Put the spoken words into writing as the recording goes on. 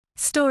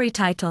Story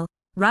title: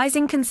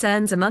 Rising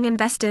Concerns Among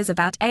Investors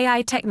About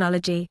AI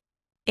Technology.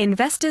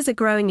 Investors are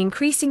growing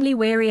increasingly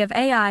weary of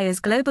AI as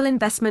global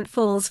investment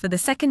falls for the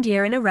second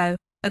year in a row,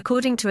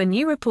 according to a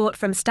new report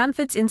from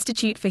Stanford's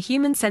Institute for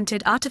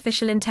Human-Centered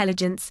Artificial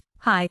Intelligence,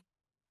 HI.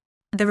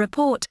 The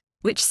report,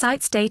 which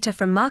cites data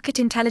from market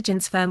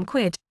intelligence firm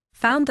Quid,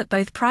 found that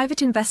both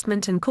private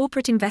investment and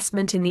corporate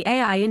investment in the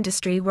AI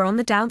industry were on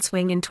the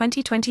downswing in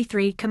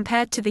 2023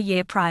 compared to the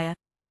year prior.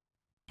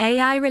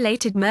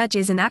 AI-related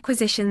mergers and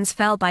acquisitions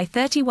fell by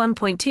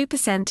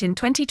 31.2% in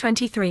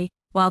 2023,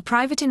 while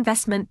private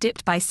investment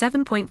dipped by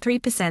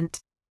 7.3%.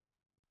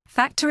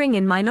 Factoring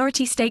in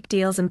minority stake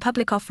deals and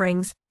public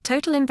offerings,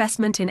 total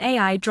investment in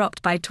AI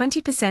dropped by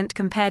 20%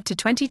 compared to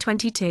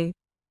 2022.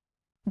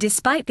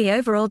 Despite the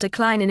overall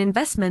decline in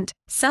investment,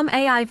 some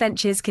AI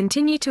ventures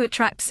continue to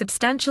attract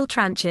substantial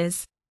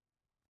tranches.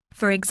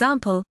 For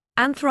example,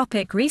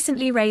 Anthropic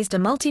recently raised a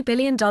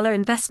multi-billion-dollar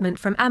investment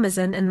from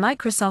Amazon and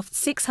Microsoft's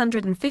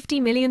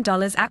 $650 million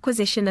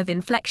acquisition of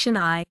Inflection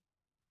AI.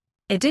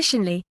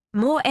 Additionally,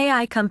 more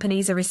AI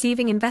companies are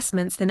receiving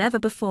investments than ever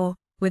before,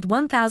 with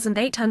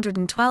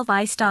 1,812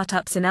 AI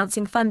startups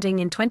announcing funding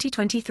in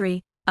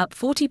 2023, up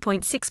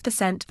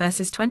 40.6%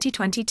 versus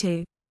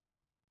 2022.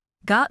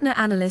 Gartner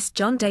analyst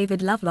John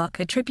David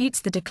Lovelock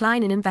attributes the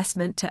decline in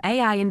investment to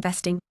AI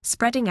investing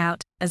spreading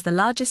out, as the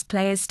largest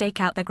players stake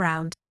out their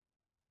ground.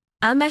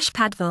 Umesh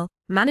Padval,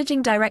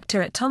 managing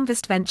director at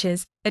Tomvest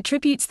Ventures,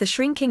 attributes the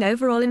shrinking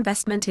overall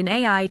investment in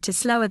AI to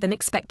slower than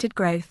expected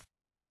growth.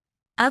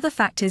 Other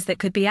factors that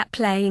could be at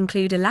play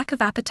include a lack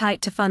of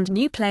appetite to fund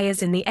new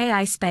players in the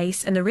AI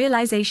space and a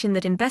realization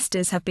that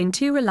investors have been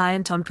too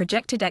reliant on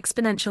projected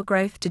exponential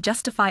growth to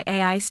justify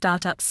AI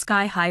startups'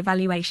 sky-high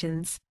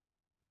valuations.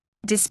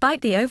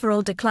 Despite the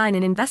overall decline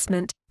in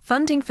investment,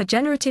 funding for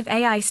generative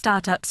AI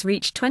startups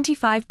reached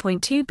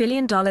 $25.2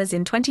 billion in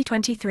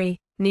 2023,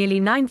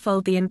 nearly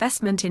ninefold the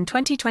investment in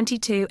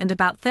 2022 and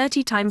about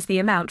 30 times the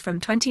amount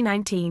from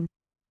 2019.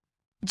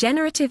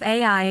 Generative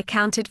AI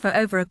accounted for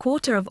over a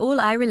quarter of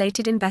all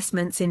AI-related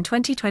investments in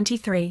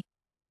 2023.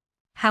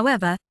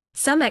 However,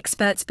 some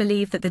experts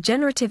believe that the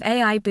generative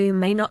AI boom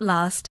may not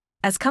last,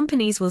 as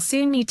companies will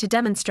soon need to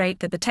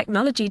demonstrate that the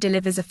technology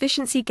delivers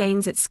efficiency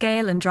gains at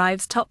scale and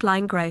drives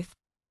top-line growth.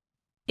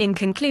 In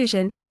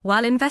conclusion,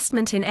 while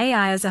investment in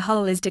AI as a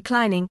whole is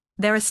declining,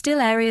 there are still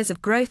areas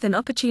of growth and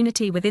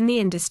opportunity within the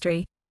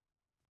industry.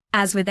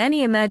 As with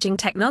any emerging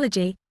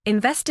technology,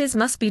 investors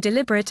must be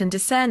deliberate and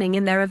discerning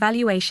in their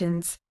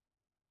evaluations.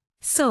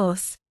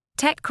 Source: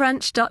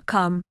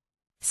 TechCrunch.com.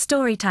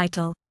 Story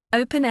title: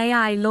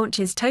 OpenAI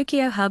launches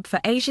Tokyo hub for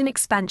Asian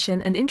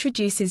expansion and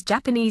introduces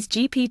Japanese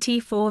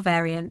GPT-4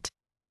 variant.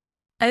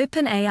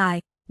 OpenAI,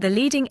 the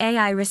leading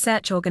AI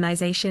research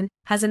organization,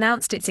 has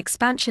announced its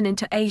expansion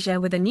into Asia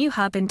with a new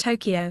hub in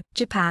Tokyo,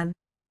 Japan.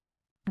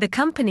 The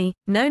company,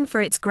 known for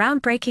its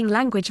groundbreaking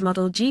language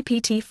model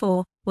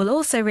GPT-4, will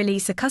also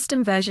release a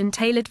custom version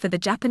tailored for the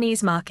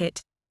Japanese market.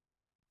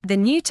 The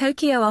new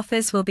Tokyo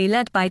office will be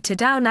led by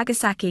Tadao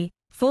Nagasaki,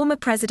 former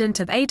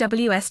president of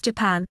AWS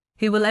Japan,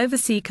 who will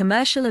oversee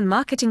commercial and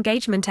market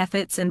engagement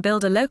efforts and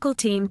build a local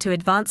team to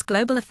advance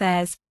global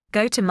affairs,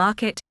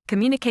 go-to-market,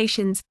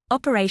 communications,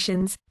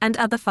 operations, and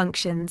other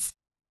functions.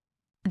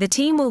 The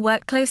team will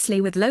work closely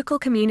with local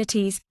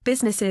communities,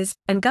 businesses,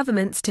 and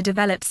governments to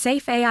develop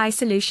safe AI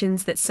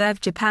solutions that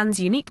serve Japan's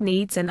unique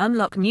needs and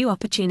unlock new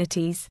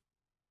opportunities.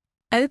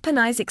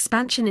 OpenAI's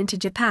expansion into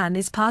Japan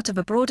is part of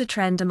a broader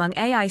trend among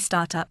AI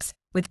startups,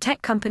 with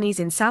tech companies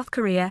in South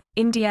Korea,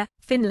 India,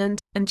 Finland,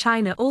 and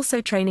China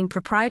also training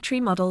proprietary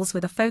models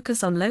with a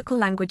focus on local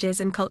languages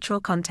and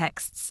cultural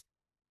contexts.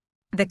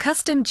 The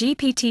custom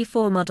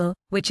GPT-4 model,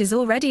 which is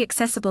already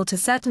accessible to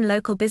certain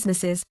local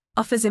businesses,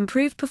 offers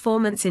improved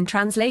performance in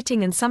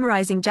translating and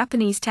summarizing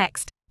Japanese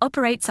text,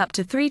 operates up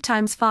to 3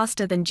 times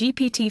faster than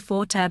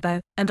GPT-4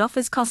 Turbo, and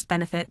offers cost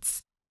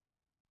benefits.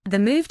 The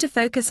move to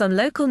focus on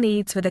local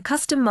needs with a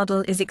custom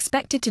model is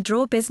expected to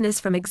draw business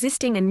from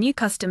existing and new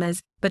customers,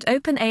 but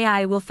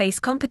OpenAI will face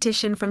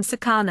competition from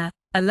Sakana,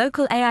 a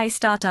local AI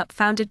startup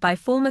founded by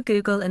former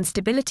Google and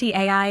Stability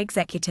AI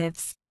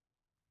executives.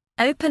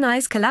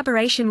 OpenAI's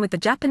collaboration with the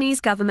Japanese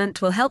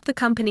government will help the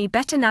company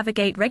better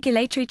navigate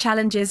regulatory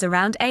challenges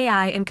around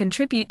AI and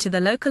contribute to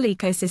the local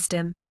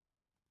ecosystem.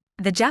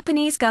 The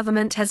Japanese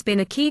government has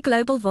been a key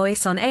global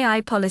voice on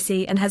AI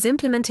policy and has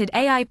implemented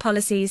AI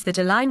policies that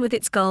align with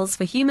its goals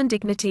for human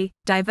dignity,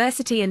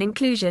 diversity and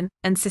inclusion,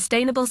 and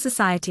sustainable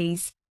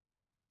societies.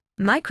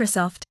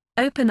 Microsoft,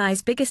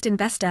 OpenAI's biggest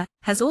investor,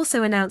 has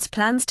also announced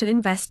plans to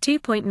invest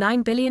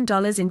 $2.9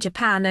 billion in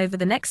Japan over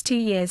the next 2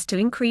 years to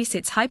increase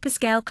its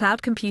hyperscale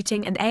cloud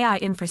computing and AI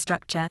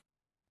infrastructure.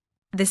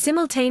 The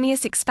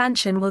simultaneous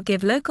expansion will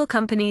give local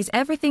companies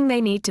everything they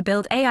need to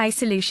build AI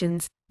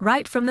solutions,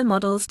 right from the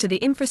models to the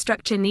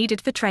infrastructure needed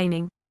for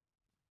training.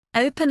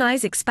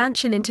 OpenAI's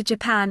expansion into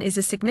Japan is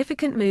a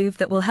significant move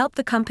that will help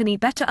the company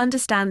better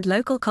understand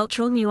local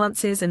cultural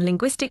nuances and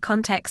linguistic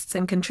contexts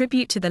and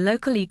contribute to the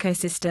local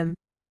ecosystem.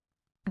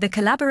 The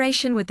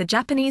collaboration with the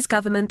Japanese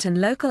government and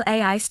local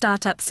AI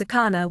startup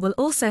Sakana will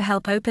also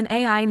help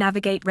OpenAI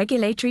navigate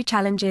regulatory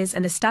challenges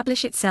and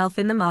establish itself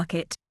in the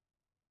market.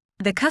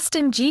 The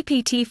custom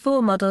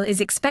GPT-4 model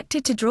is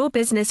expected to draw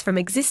business from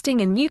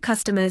existing and new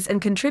customers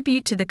and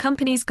contribute to the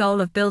company's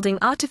goal of building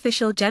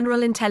artificial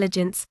general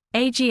intelligence,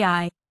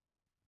 AGI.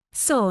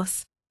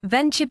 Source: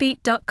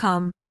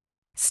 VentureBeat.com.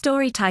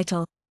 Story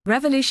title: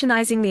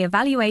 Revolutionizing the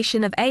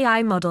Evaluation of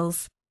AI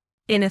Models.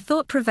 In a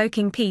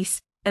thought-provoking piece,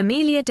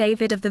 Amelia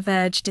David of The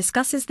Verge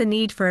discusses the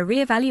need for a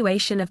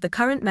re-evaluation of the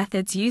current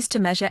methods used to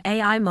measure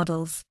AI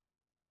models.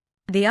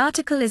 The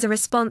article is a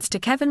response to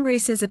Kevin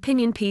Roos's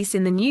opinion piece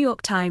in the New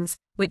York Times,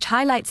 which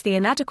highlights the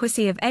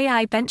inadequacy of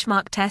AI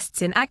benchmark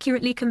tests in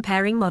accurately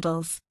comparing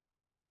models.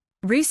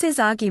 Roos's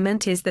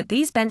argument is that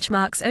these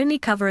benchmarks only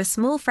cover a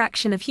small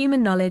fraction of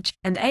human knowledge,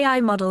 and AI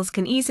models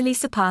can easily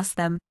surpass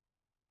them.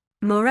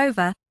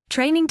 Moreover,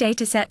 training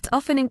datasets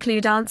often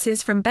include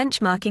answers from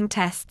benchmarking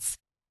tests.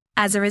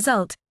 As a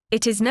result,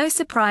 it is no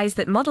surprise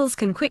that models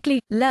can quickly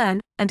learn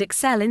and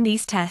excel in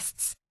these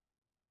tests.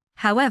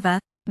 However,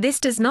 this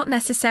does not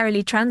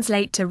necessarily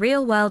translate to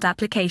real-world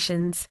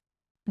applications.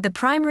 The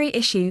primary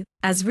issue,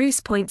 as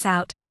Roos points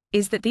out,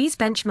 is that these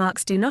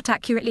benchmarks do not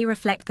accurately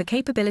reflect the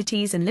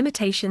capabilities and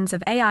limitations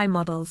of AI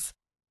models.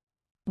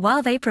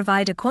 While they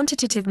provide a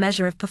quantitative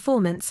measure of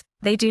performance,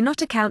 they do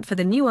not account for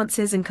the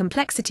nuances and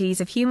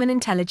complexities of human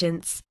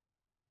intelligence.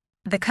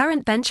 The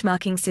current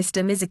benchmarking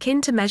system is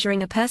akin to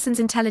measuring a person's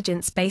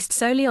intelligence based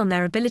solely on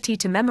their ability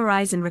to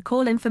memorize and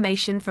recall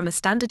information from a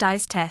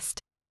standardized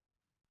test.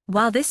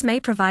 While this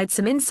may provide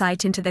some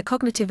insight into their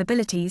cognitive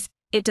abilities,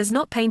 it does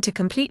not paint a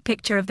complete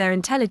picture of their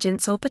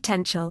intelligence or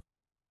potential.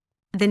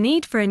 The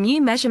need for a new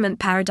measurement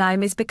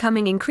paradigm is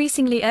becoming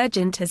increasingly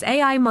urgent as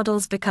AI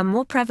models become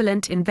more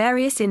prevalent in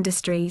various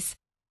industries.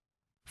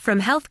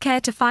 From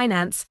healthcare to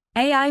finance,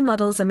 AI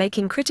models are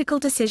making critical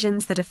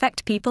decisions that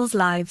affect people's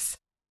lives.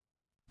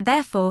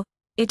 Therefore,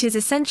 it is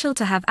essential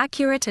to have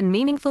accurate and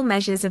meaningful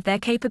measures of their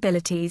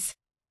capabilities.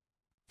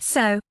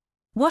 So,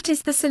 what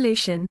is the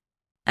solution?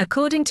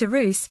 According to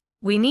Roos,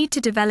 we need to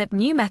develop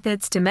new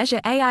methods to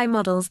measure AI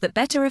models that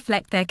better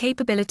reflect their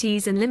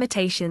capabilities and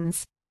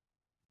limitations.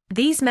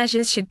 These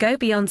measures should go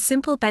beyond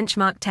simple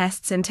benchmark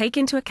tests and take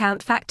into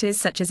account factors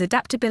such as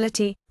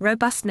adaptability,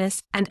 robustness,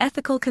 and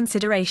ethical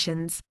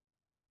considerations.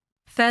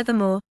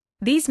 Furthermore,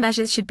 these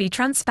measures should be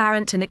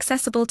transparent and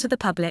accessible to the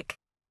public.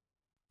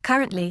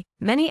 Currently,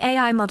 many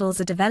AI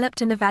models are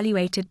developed and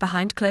evaluated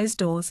behind closed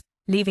doors,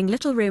 leaving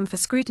little room for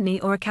scrutiny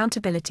or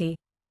accountability.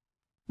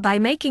 By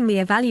making the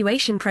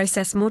evaluation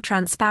process more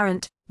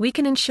transparent, we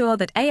can ensure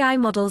that AI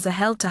models are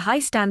held to high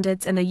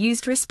standards and are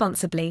used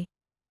responsibly.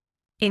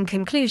 In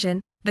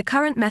conclusion, the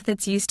current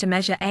methods used to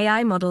measure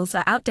AI models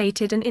are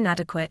outdated and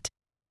inadequate.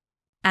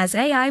 As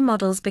AI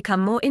models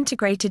become more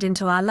integrated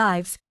into our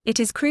lives, it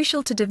is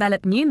crucial to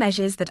develop new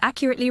measures that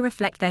accurately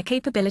reflect their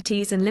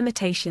capabilities and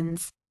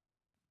limitations.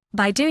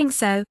 By doing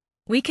so,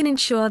 we can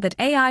ensure that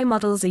AI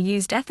models are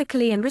used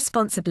ethically and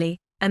responsibly,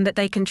 and that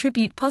they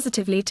contribute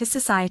positively to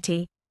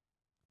society.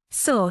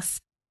 Source: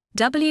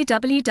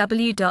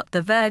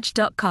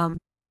 www.theverge.com.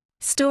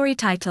 Story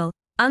title: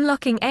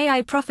 Unlocking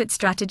AI Profit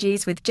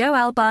Strategies with Joe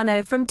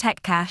Albano from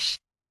TechCash.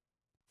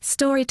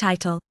 Story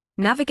title: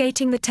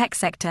 Navigating the Tech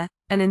Sector,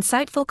 an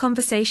insightful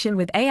conversation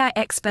with AI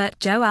expert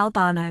Joe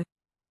Albano.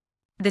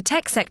 The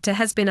tech sector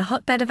has been a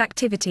hotbed of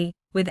activity,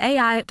 with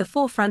AI at the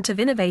forefront of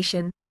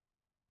innovation.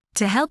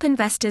 To help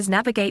investors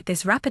navigate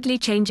this rapidly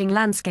changing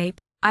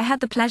landscape, I had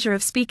the pleasure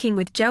of speaking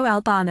with Joe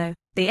Albano,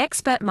 the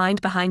expert mind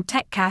behind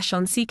TechCash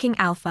on Seeking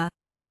Alpha.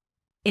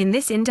 In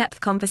this in-depth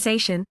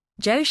conversation,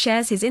 Joe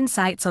shares his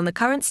insights on the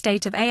current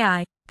state of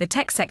AI, the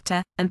tech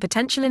sector, and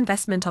potential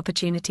investment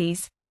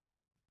opportunities.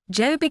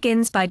 Joe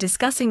begins by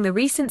discussing the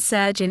recent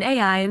surge in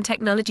AI and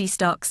technology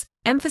stocks,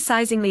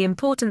 emphasizing the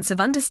importance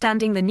of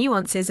understanding the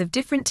nuances of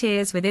different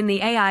tiers within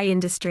the AI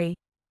industry.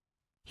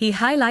 He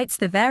highlights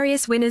the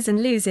various winners and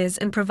losers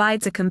and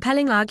provides a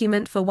compelling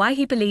argument for why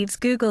he believes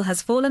Google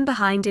has fallen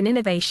behind in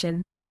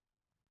innovation.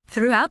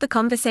 Throughout the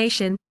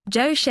conversation,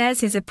 Joe shares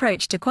his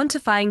approach to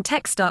quantifying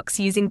tech stocks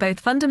using both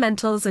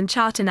fundamentals and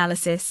chart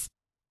analysis.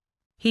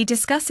 He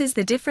discusses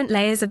the different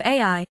layers of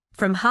AI,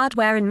 from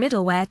hardware and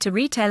middleware to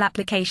retail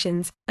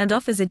applications, and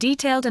offers a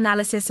detailed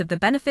analysis of the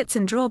benefits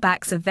and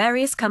drawbacks of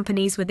various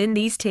companies within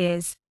these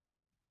tiers.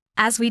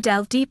 As we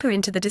delve deeper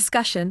into the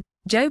discussion,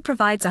 Joe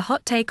provides a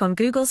hot take on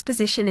Google's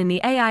position in the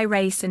AI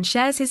race and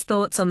shares his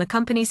thoughts on the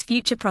company's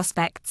future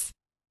prospects.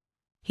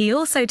 He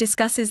also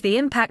discusses the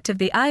impact of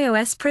the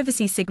iOS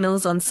privacy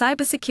signals on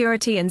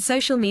cybersecurity and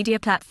social media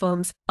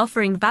platforms,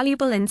 offering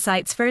valuable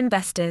insights for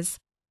investors.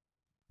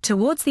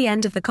 Towards the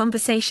end of the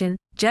conversation,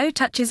 Joe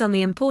touches on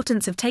the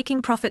importance of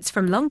taking profits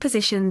from long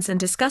positions and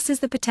discusses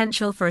the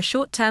potential for a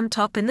short-term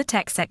top in the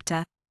tech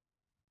sector.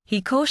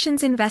 He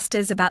cautions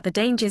investors about the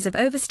dangers of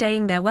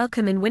overstaying their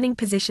welcome in winning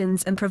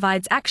positions and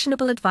provides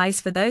actionable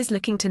advice for those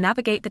looking to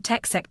navigate the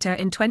tech sector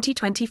in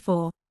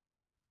 2024.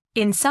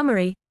 In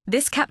summary,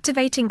 This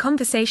captivating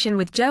conversation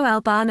with Joe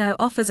Albano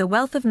offers a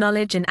wealth of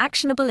knowledge and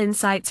actionable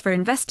insights for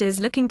investors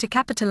looking to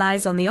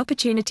capitalize on the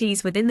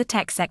opportunities within the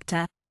tech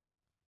sector.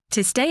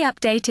 To stay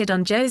updated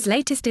on Joe's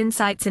latest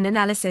insights and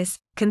analysis,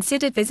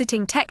 consider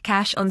visiting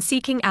TechCash on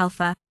Seeking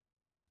Alpha.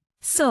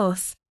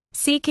 Source: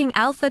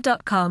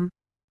 seekingalpha.com.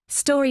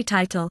 Story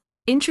title: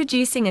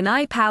 Introducing an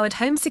AI-powered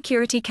home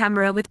security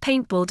camera with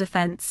paintball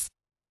defense.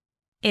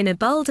 In a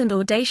bold and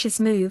audacious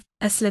move,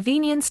 a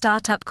Slovenian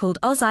startup called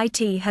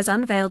OzIT has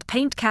unveiled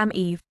PaintCam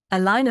Eve, a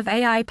line of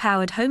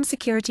AI-powered home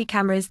security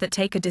cameras that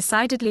take a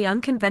decidedly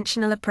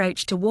unconventional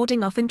approach to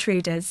warding off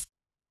intruders.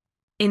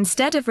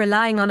 Instead of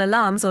relying on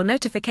alarms or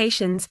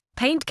notifications,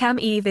 PaintCam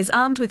Eve is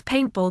armed with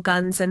paintball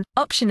guns and,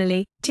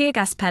 optionally, tear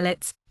gas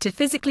pellets, to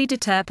physically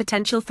deter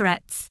potential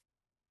threats.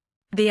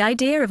 The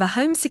idea of a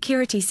home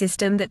security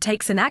system that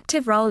takes an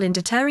active role in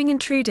deterring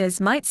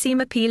intruders might seem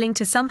appealing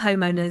to some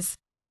homeowners.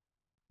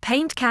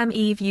 PaintCam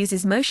Eve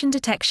uses motion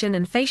detection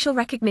and facial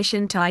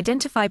recognition to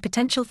identify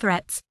potential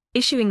threats,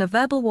 issuing a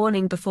verbal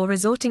warning before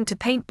resorting to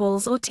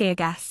paintballs or tear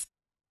gas.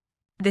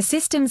 The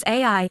system's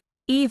AI,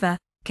 Eva,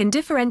 can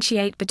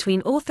differentiate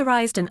between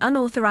authorized and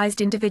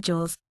unauthorized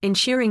individuals,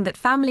 ensuring that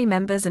family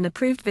members and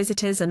approved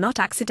visitors are not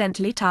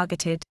accidentally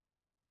targeted.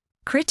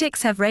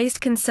 Critics have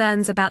raised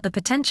concerns about the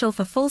potential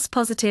for false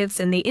positives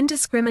and the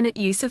indiscriminate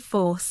use of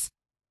force.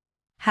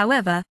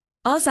 However,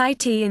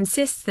 OzIT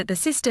insists that the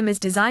system is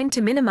designed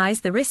to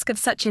minimize the risk of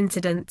such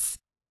incidents.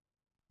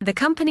 The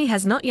company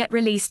has not yet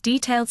released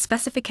detailed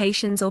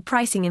specifications or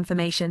pricing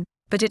information,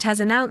 but it has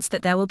announced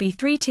that there will be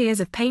 3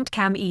 tiers of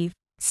PaintCam Eve: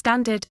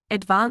 Standard,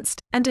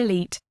 Advanced, and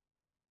Elite.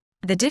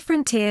 The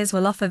different tiers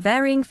will offer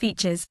varying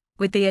features,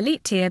 with the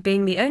Elite tier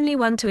being the only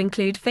one to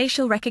include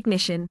facial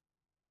recognition.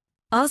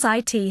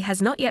 OzIT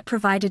has not yet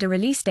provided a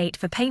release date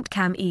for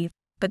PaintCam Eve,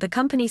 but the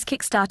company's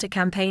Kickstarter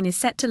campaign is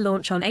set to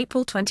launch on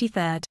April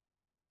 23.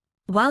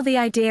 While the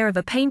idea of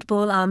a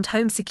paintball-armed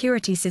home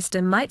security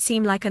system might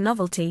seem like a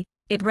novelty,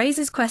 it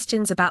raises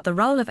questions about the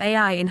role of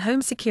AI in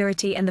home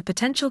security and the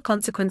potential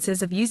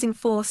consequences of using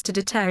force to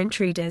deter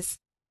intruders.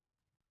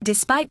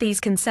 Despite these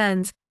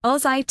concerns,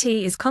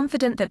 OzIT is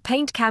confident that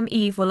PaintCam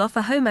Eve will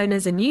offer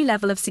homeowners a new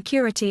level of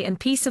security and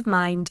peace of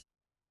mind.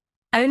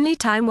 Only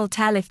time will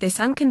tell if this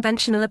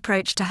unconventional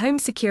approach to home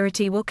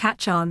security will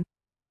catch on.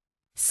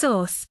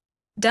 Source: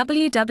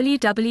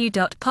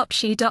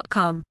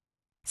 www.popshi.com.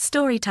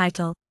 Story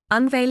title: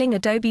 Unveiling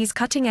Adobe's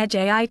cutting-edge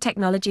AI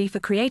technology for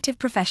creative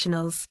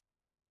professionals.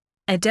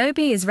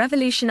 Adobe is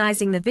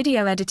revolutionizing the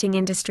video editing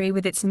industry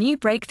with its new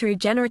breakthrough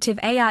generative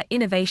AI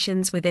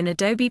innovations within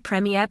Adobe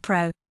Premiere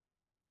Pro.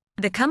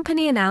 The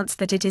company announced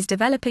that it is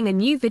developing a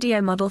new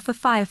video model for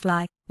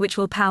Firefly, which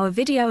will power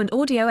video and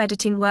audio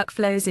editing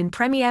workflows in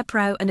Premiere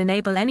Pro and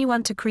enable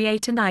anyone to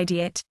create and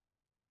ideate.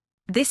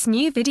 This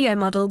new video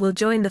model will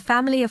join the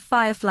family of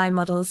Firefly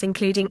models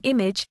including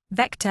image,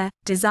 vector,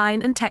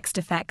 design and text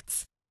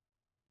effects.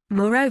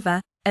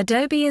 Moreover,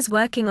 Adobe is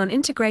working on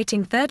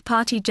integrating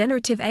third-party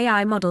generative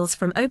AI models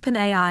from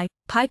OpenAI,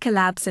 Pika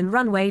Labs and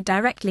Runway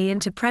directly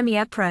into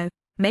Premiere Pro,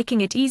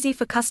 making it easy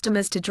for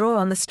customers to draw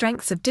on the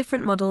strengths of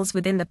different models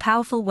within the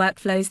powerful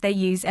workflows they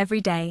use every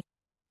day.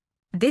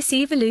 This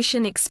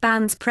evolution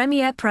expands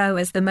Premiere Pro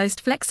as the most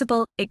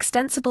flexible,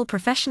 extensible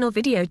professional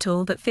video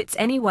tool that fits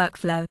any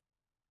workflow.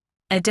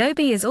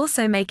 Adobe is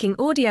also making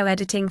audio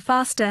editing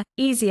faster,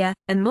 easier,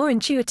 and more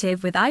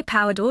intuitive with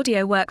AI-powered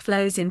audio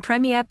workflows in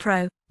Premiere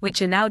Pro, which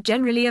are now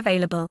generally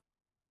available.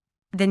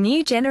 The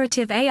new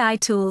generative AI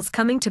tools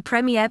coming to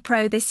Premiere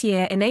Pro this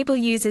year enable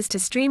users to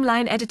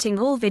streamline editing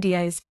all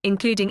videos,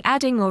 including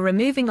adding or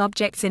removing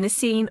objects in a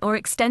scene or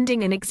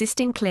extending an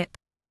existing clip.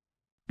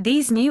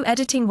 These new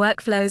editing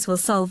workflows will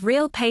solve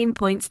real pain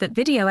points that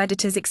video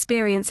editors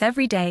experience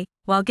every day,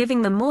 while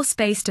giving them more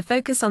space to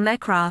focus on their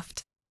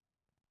craft.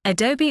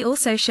 Adobe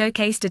also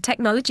showcased a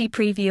technology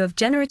preview of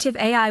generative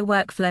AI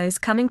workflows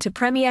coming to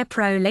Premiere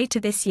Pro later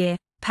this year,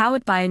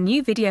 powered by a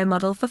new video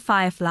model for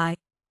Firefly.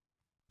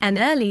 An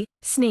early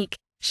sneak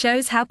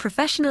shows how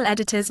professional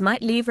editors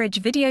might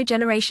leverage video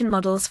generation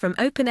models from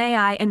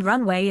OpenAI and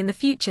Runway in the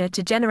future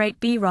to generate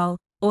B-roll,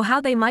 or how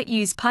they might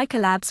use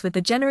Pika Labs with the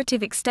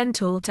Generative Extend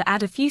tool to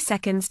add a few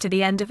seconds to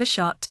the end of a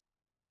shot.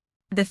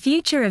 The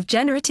future of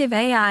generative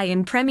AI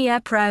in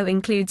Premiere Pro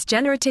includes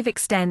Generative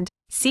Extend,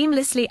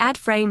 seamlessly add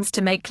frames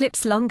to make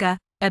clips longer,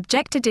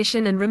 object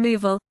addition and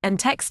removal, and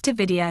text to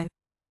video.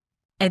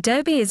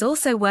 Adobe is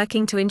also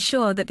working to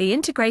ensure that the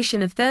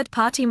integration of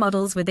third-party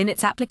models within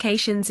its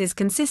applications is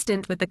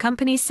consistent with the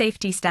company's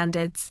safety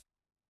standards.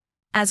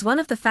 As one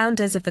of the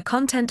founders of the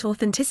Content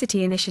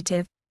Authenticity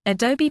Initiative,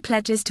 Adobe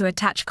pledges to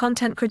attach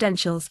content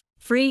credentials,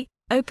 free,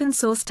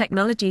 open-source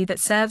technology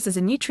that serves as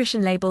a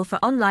nutrition label for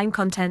online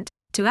content,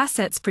 to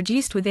assets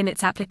produced within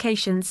its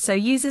applications so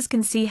users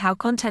can see how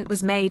content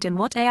was made and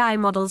what AI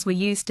models were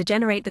used to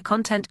generate the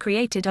content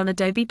created on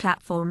Adobe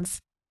platforms.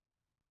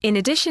 In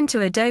addition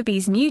to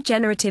Adobe's new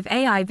generative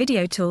AI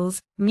video tools,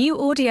 new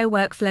audio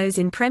workflows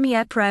in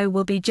Premiere Pro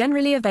will be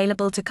generally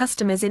available to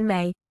customers in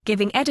May,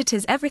 giving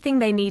editors everything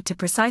they need to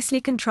precisely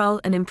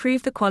control and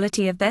improve the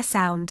quality of their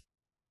sound.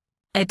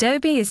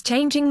 Adobe is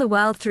changing the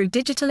world through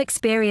digital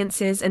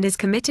experiences and is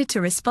committed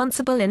to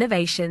responsible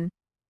innovation.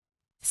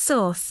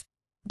 Source: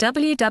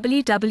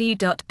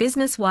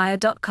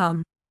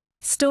 www.businesswire.com.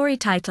 Story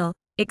title: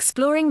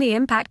 Exploring the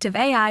Impact of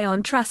AI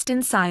on Trust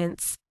in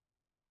Science.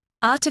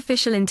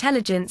 Artificial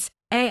intelligence,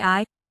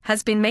 AI,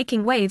 has been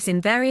making waves in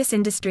various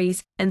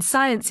industries, and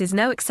science is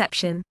no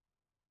exception.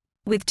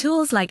 With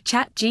tools like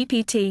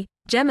ChatGPT,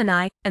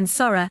 Gemini, and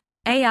Sora,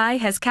 AI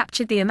has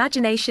captured the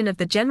imagination of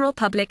the general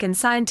public and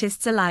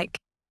scientists alike.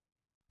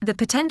 The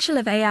potential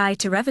of AI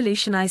to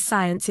revolutionize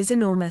science is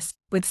enormous,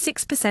 with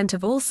 6%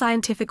 of all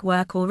scientific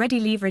work already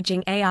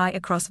leveraging AI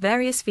across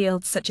various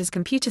fields such as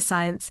computer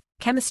science,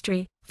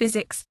 chemistry,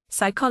 physics,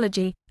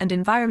 psychology, and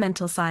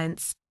environmental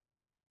science.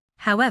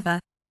 However,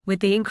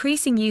 with the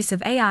increasing use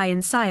of AI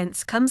in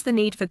science comes the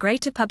need for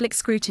greater public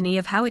scrutiny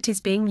of how it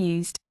is being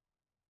used.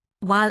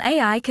 While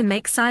AI can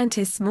make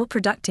scientists more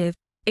productive,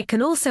 it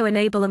can also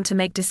enable them to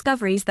make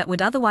discoveries that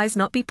would otherwise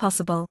not be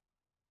possible.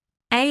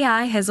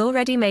 AI has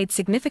already made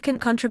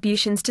significant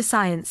contributions to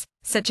science,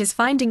 such as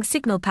finding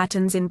signal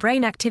patterns in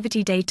brain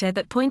activity data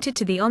that pointed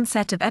to the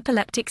onset of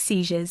epileptic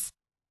seizures.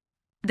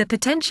 The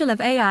potential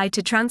of AI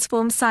to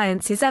transform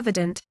science is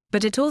evident,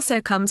 but it also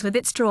comes with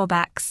its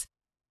drawbacks.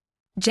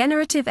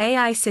 Generative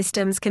AI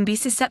systems can be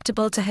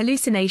susceptible to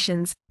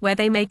hallucinations, where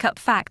they make up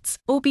facts,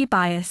 or be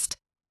biased.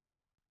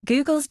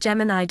 Google's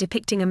Gemini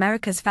depicting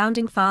America's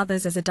founding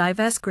fathers as a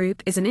diverse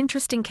group is an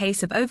interesting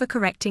case of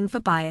overcorrecting for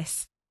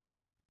bias.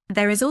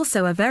 There is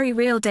also a very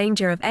real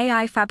danger of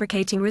AI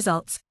fabricating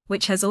results,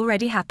 which has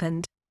already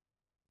happened.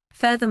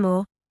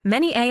 Furthermore,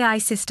 many AI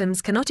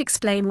systems cannot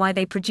explain why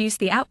they produce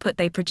the output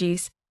they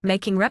produce,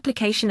 making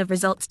replication of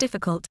results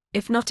difficult,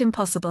 if not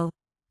impossible.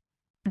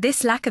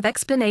 This lack of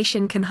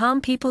explanation can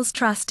harm people's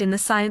trust in the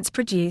science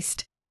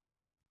produced.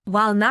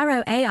 While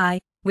narrow AI,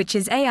 which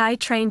is AI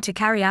trained to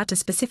carry out a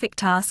specific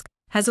task,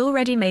 has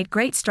already made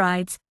great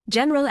strides,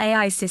 general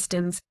AI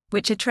systems,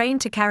 which are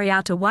trained to carry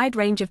out a wide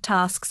range of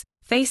tasks,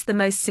 face the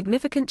most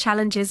significant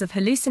challenges of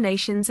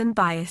hallucinations and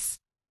bias.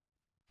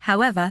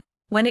 However,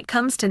 when it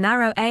comes to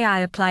narrow AI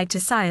applied to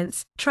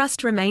science,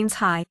 trust remains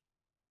high.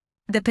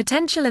 The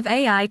potential of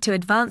AI to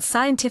advance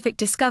scientific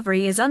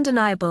discovery is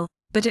undeniable,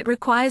 but it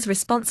requires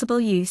responsible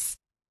use.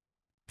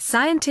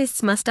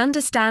 Scientists must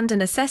understand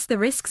and assess the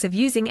risks of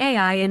using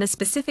AI in a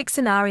specific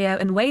scenario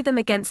and weigh them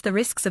against the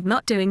risks of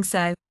not doing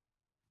so.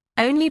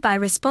 Only by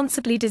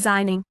responsibly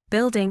designing,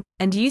 building,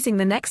 and using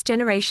the next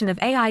generation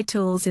of AI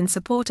tools in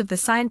support of the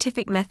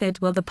scientific method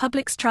will the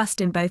public's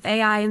trust in both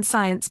AI and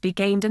science be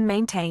gained and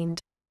maintained.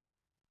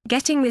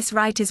 Getting this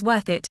right is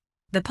worth it.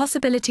 The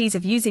possibilities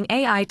of using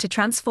AI to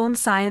transform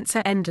science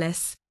are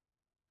endless.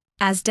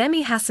 As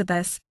Demi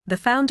Hassabis, the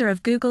founder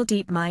of Google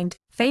DeepMind,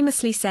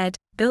 famously said,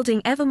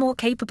 "Building ever more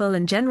capable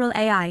and general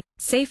AI,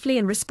 safely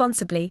and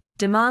responsibly,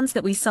 demands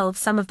that we solve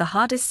some of the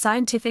hardest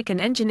scientific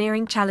and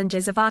engineering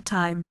challenges of our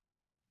time."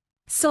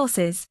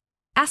 Sources: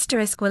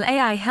 *, will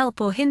AI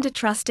help or hinder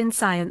trust in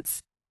science?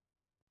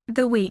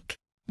 The Week.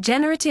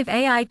 Generative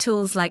AI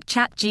tools like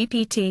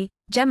ChatGPT,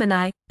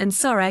 Gemini, and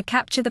Sora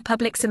capture the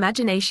public's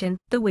imagination.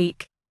 The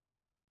Week.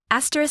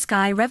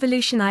 *I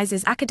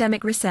revolutionizes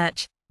academic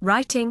research,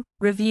 writing,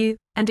 review,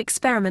 and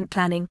experiment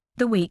planning.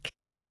 The Week.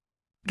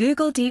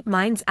 Google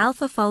DeepMind's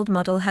AlphaFold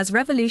model has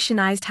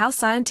revolutionized how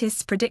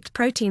scientists predict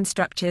protein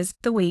structures.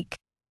 The Week.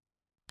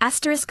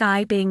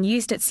 *I being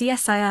used at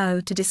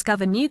CSIRO to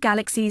discover new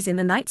galaxies in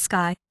the night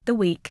sky. The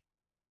Week.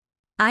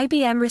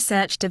 IBM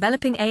research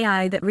developing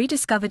AI that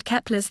rediscovered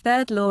Kepler's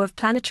third law of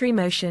planetary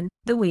motion.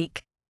 The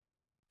Week.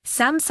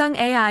 Samsung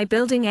AI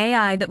building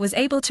AI that was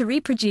able to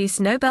reproduce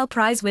Nobel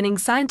Prize-winning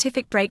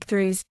scientific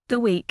breakthroughs. The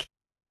Week.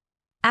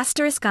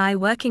 *I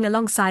working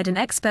alongside an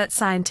expert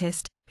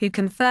scientist, who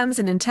confirms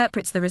and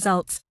interprets the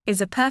results, is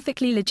a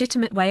perfectly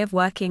legitimate way of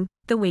working.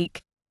 The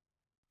Week.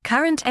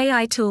 Current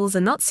AI tools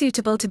are not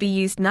suitable to be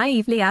used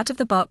naively out of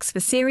the box for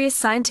serious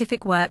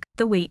scientific work.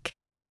 The Week.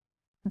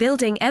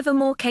 Building ever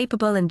more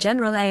capable and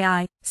general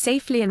AI,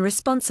 safely and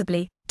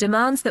responsibly,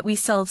 demands that we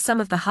solve some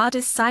of the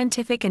hardest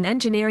scientific and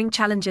engineering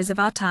challenges of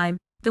our time.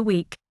 The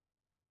Week.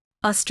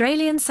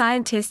 Australian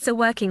scientists are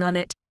working on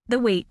it. The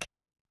Week.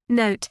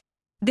 Note: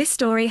 this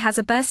story has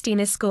a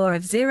burstiness score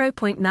of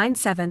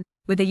 0.97,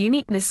 with a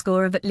uniqueness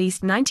score of at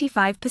least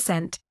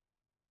 95%.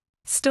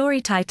 Story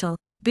title: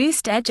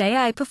 Boost Edge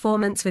AI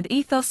Performance with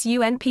Ethos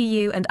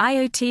UNPU and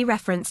IoT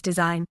Reference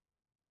Design.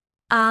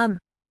 ARM,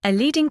 a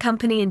leading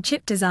company in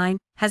chip design,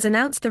 has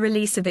announced the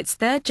release of its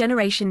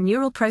third-generation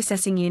Neural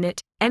Processing Unit,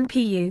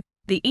 NPU,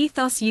 the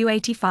Ethos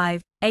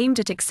U85, aimed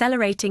at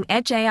accelerating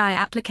edge AI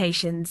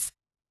applications.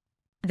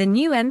 The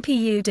new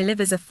NPU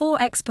delivers a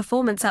 4x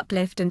performance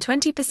uplift and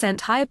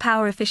 20% higher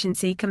power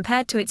efficiency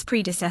compared to its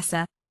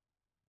predecessor.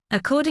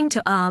 According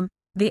to ARM,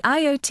 the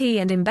IoT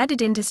and embedded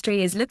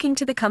industry is looking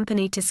to the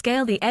company to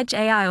scale the edge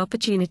AI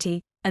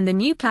opportunity, and the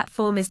new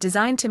platform is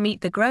designed to meet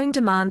the growing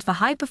demand for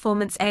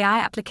high-performance AI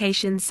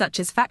applications such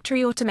as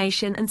factory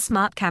automation and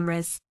smart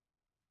cameras.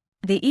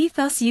 The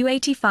Ethos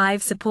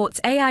U85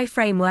 supports AI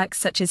frameworks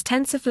such as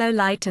TensorFlow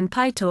Lite and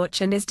PyTorch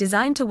and is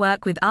designed to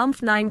work with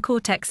ARM9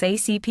 Cortex-A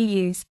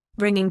CPUs,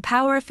 bringing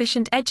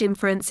power-efficient edge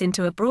inference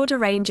into a broader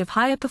range of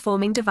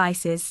higher-performing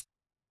devices.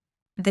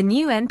 The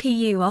new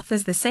NPU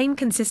offers the same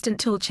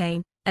consistent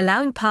toolchain,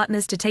 allowing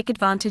partners to take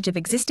advantage of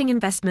existing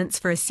investments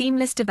for a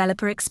seamless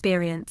developer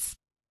experience.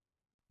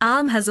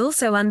 ARM has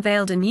also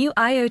unveiled a new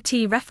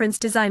IoT reference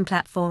design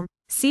platform,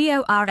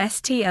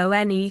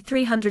 CORSTONE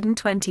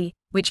 320,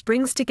 which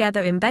brings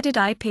together embedded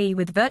IP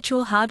with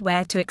virtual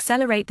hardware to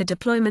accelerate the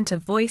deployment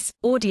of voice,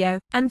 audio,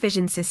 and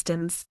vision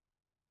systems.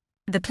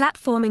 The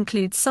platform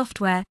includes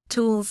software,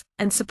 tools,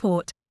 and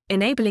support,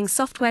 enabling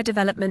software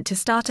development to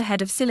start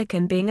ahead of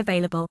silicon being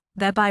available,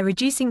 thereby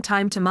reducing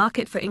time to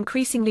market for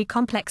increasingly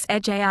complex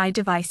edge AI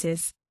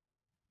devices.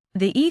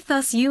 The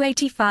Ethos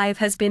U85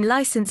 has been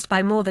licensed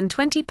by more than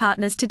 20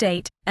 partners to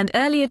date, and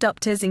early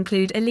adopters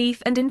include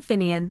Alif and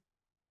Infineon.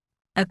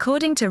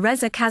 According to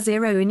Reza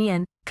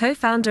Kazirounian,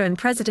 co-founder and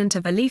president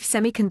of Alif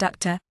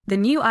Semiconductor, the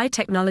new AI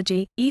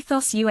technology,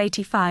 Ethos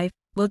U85,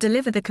 will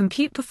deliver the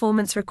compute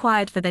performance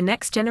required for the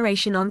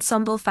next-generation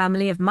Ensemble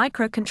family of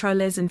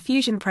microcontrollers and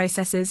fusion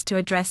processors to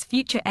address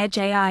future edge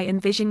AI and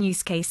vision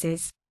use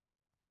cases.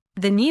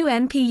 The new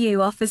NPU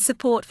offers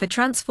support for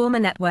transformer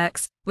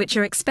networks, which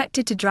are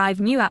expected to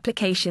drive new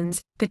applications,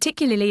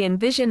 particularly in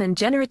vision and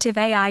generative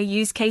AI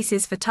use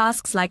cases for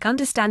tasks like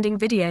understanding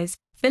videos,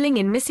 filling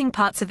in missing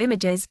parts of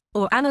images,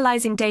 or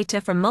analyzing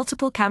data from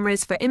multiple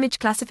cameras for image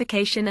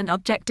classification and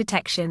object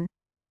detection.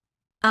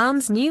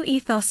 ARM's new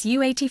Ethos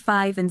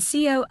U85 and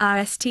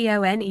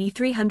CORSTONE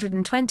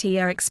 320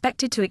 are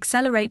expected to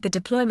accelerate the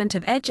deployment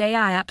of edge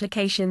AI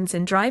applications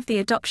and drive the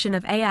adoption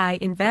of AI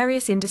in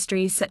various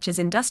industries such as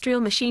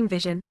industrial machine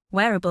vision,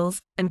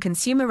 wearables, and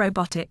consumer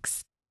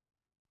robotics.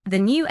 The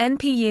new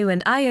NPU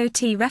and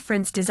IoT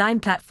reference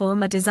design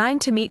platform are designed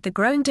to meet the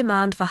growing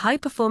demand for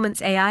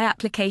high-performance AI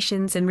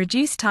applications and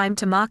reduce time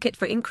to market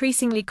for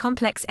increasingly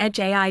complex edge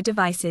AI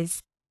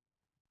devices.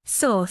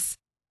 Source: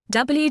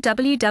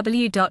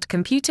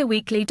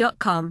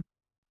 www.computerweekly.com.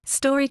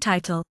 Story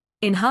title: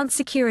 Enhance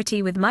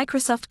Security with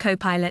Microsoft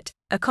Copilot,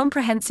 a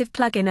comprehensive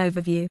plugin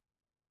overview.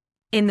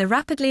 In the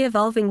rapidly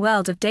evolving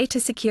world of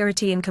data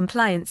security and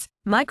compliance,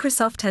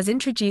 Microsoft has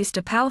introduced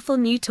a powerful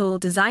new tool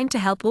designed to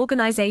help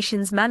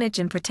organizations manage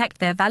and protect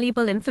their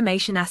valuable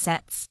information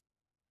assets.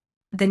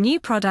 The new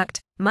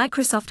product,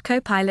 Microsoft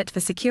Copilot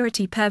for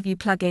Security Purview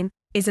Plugin,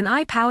 is an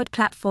AI-powered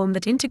platform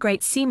that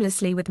integrates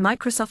seamlessly with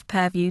Microsoft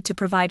Purview to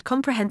provide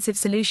comprehensive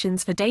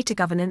solutions for data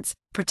governance,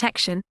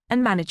 protection,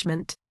 and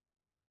management.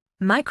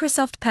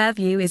 Microsoft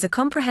Purview is a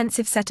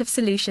comprehensive set of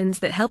solutions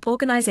that help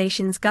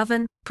organizations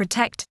govern,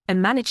 protect,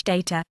 and manage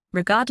data,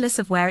 regardless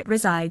of where it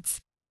resides.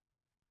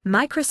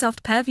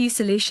 Microsoft Purview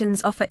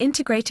solutions offer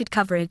integrated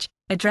coverage,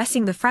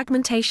 addressing the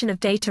fragmentation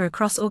of data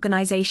across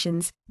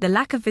organizations, the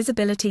lack of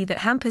visibility that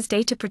hampers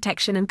data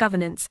protection and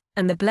governance,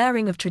 and the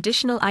blurring of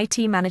traditional IT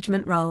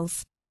management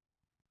roles.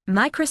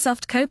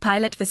 Microsoft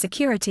Copilot for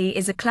Security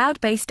is a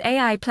cloud-based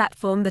AI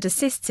platform that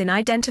assists in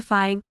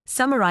identifying,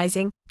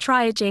 summarizing,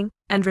 triaging,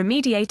 and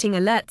remediating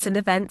alerts and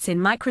events in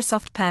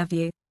Microsoft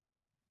Purview.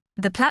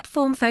 The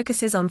platform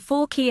focuses on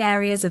 4 key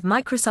areas of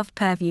Microsoft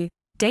Purview: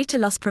 data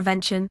loss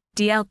prevention,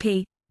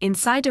 DLP,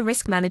 insider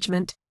risk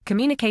management,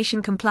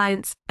 communication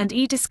compliance, and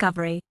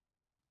e-discovery.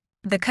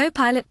 The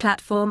Copilot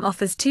platform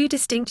offers 2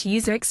 distinct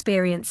user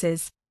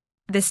experiences.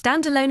 The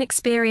standalone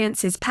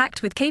experience is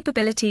packed with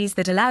capabilities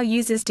that allow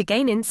users to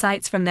gain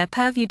insights from their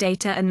Purview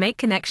data and make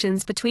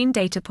connections between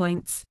data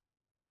points.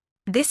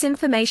 This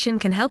information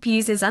can help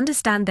users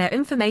understand their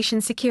information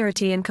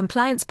security and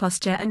compliance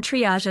posture and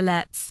triage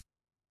alerts.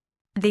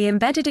 The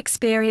embedded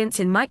experience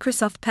in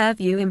Microsoft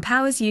Purview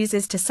empowers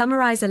users to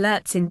summarize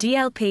alerts in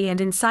DLP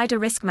and insider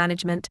risk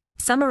management,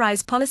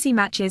 summarize policy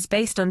matches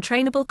based on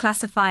trainable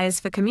classifiers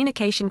for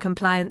communication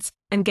compliance,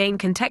 and gain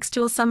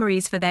contextual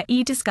summaries for their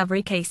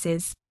e-discovery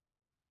cases.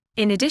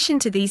 In addition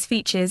to these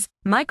features,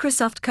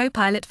 Microsoft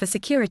Copilot for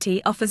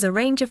Security offers a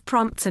range of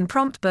prompts and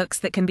prompt books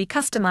that can be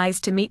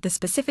customized to meet the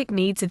specific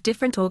needs of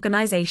different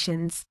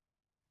organizations.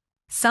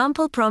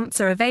 Sample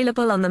prompts are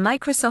available on the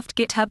Microsoft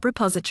GitHub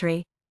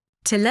repository.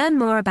 To learn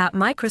more about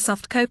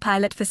Microsoft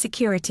Copilot for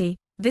Security,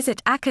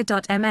 visit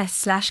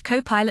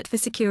akka.ms/Copilot for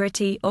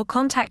Security or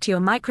contact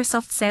your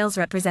Microsoft sales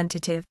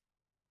representative.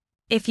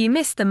 If you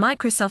missed the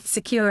Microsoft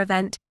Secure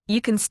event, you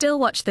can still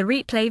watch the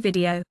replay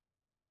video.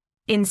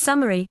 In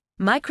summary,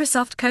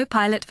 Microsoft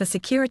Copilot for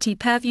Security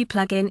Purview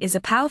Plugin is a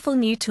powerful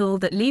new tool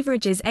that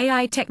leverages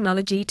AI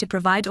technology to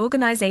provide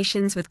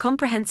organizations with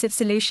comprehensive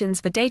solutions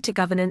for data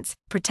governance,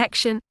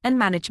 protection, and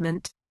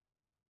management.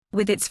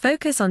 With its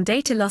focus on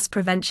data loss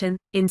prevention,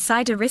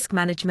 insider risk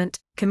management,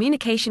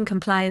 communication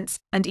compliance,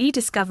 and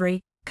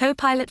e-discovery,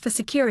 Copilot for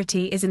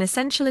Security is an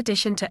essential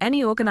addition to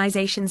any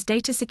organization's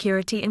data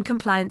security and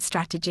compliance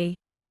strategy.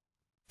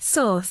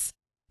 Source: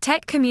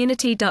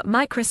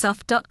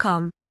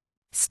 techcommunity.microsoft.com.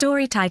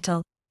 Story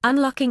title: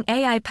 Unlocking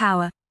AI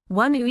Power,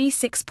 One UI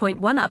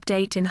 6.1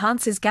 update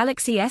enhances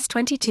Galaxy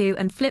S22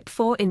 and Flip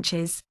 4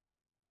 inches.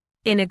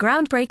 In a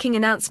groundbreaking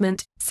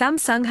announcement,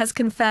 Samsung has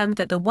confirmed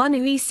that the One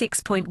UI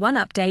 6.1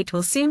 update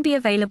will soon be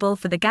available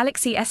for the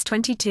Galaxy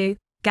S22,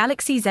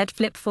 Galaxy Z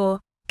Flip 4,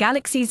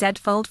 Galaxy Z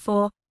Fold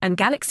 4, and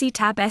Galaxy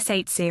Tab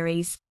S8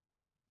 series.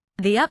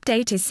 The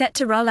update is set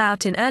to roll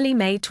out in early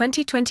May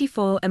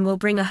 2024 and will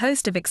bring a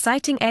host of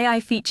exciting AI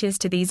features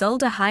to these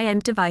older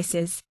high-end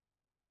devices.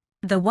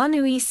 The One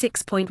UI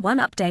 6.1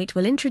 update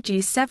will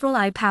introduce several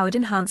AI-powered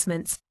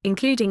enhancements,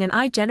 including an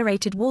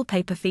AI-generated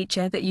wallpaper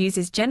feature that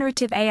uses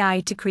generative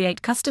AI to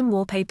create custom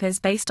wallpapers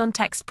based on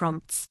text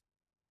prompts.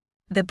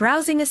 The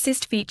Browsing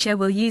Assist feature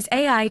will use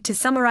AI to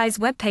summarize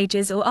web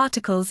pages or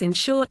articles in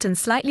short and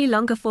slightly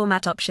longer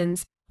format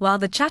options, while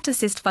the Chat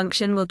Assist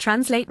function will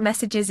translate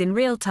messages in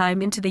real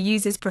time into the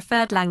user's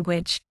preferred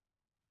language.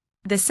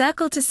 The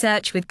Circle to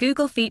Search with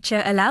Google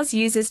feature allows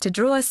users to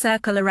draw a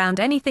circle around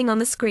anything on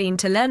the screen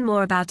to learn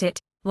more about it,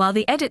 while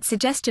the Edit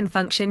Suggestion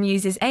function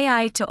uses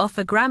AI to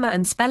offer grammar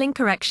and spelling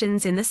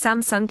corrections in the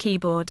Samsung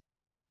keyboard.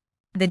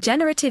 The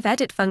Generative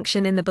Edit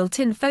function in the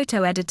built-in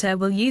photo editor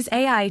will use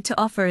AI to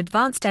offer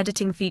advanced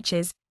editing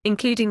features,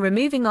 including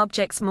removing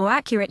objects more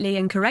accurately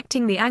and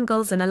correcting the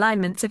angles and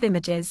alignments of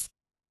images.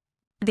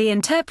 The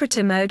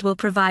Interpreter mode will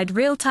provide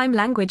real-time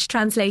language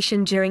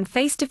translation during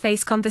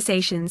face-to-face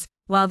conversations,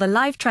 while the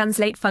Live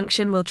Translate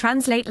function will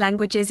translate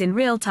languages in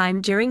real time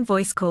during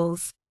voice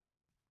calls.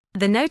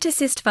 The Note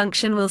Assist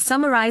function will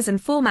summarize and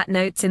format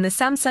notes in the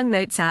Samsung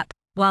Notes app,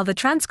 while the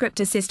Transcript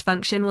Assist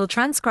function will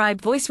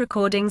transcribe voice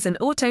recordings and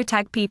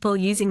auto-tag people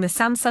using the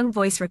Samsung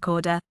Voice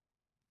Recorder.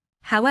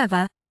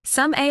 However,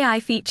 some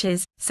AI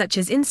features, such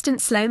as Instant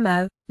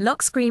Slow-Mo,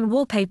 Lock Screen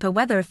Wallpaper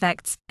Weather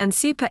Effects, and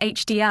Super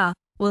HDR,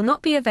 will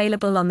not be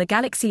available on the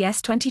Galaxy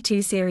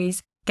S22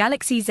 series,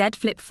 Galaxy Z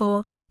Flip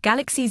 4,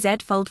 Galaxy Z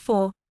Fold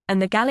 4, and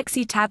the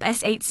Galaxy Tab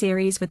S8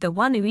 series with the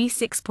One UI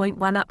 6.1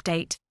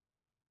 update.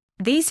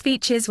 These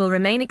features will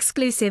remain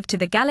exclusive to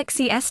the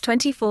Galaxy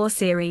S24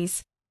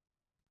 series.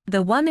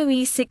 The One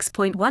UI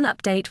 6.1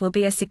 update will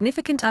be a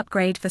significant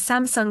upgrade for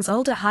Samsung's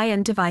older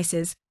high-end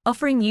devices,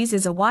 offering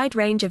users a wide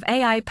range of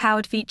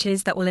AI-powered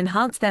features that will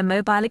enhance their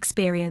mobile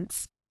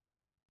experience.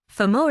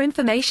 For more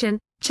information,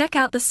 check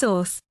out the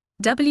source,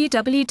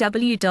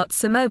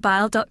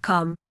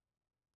 www.samobile.com.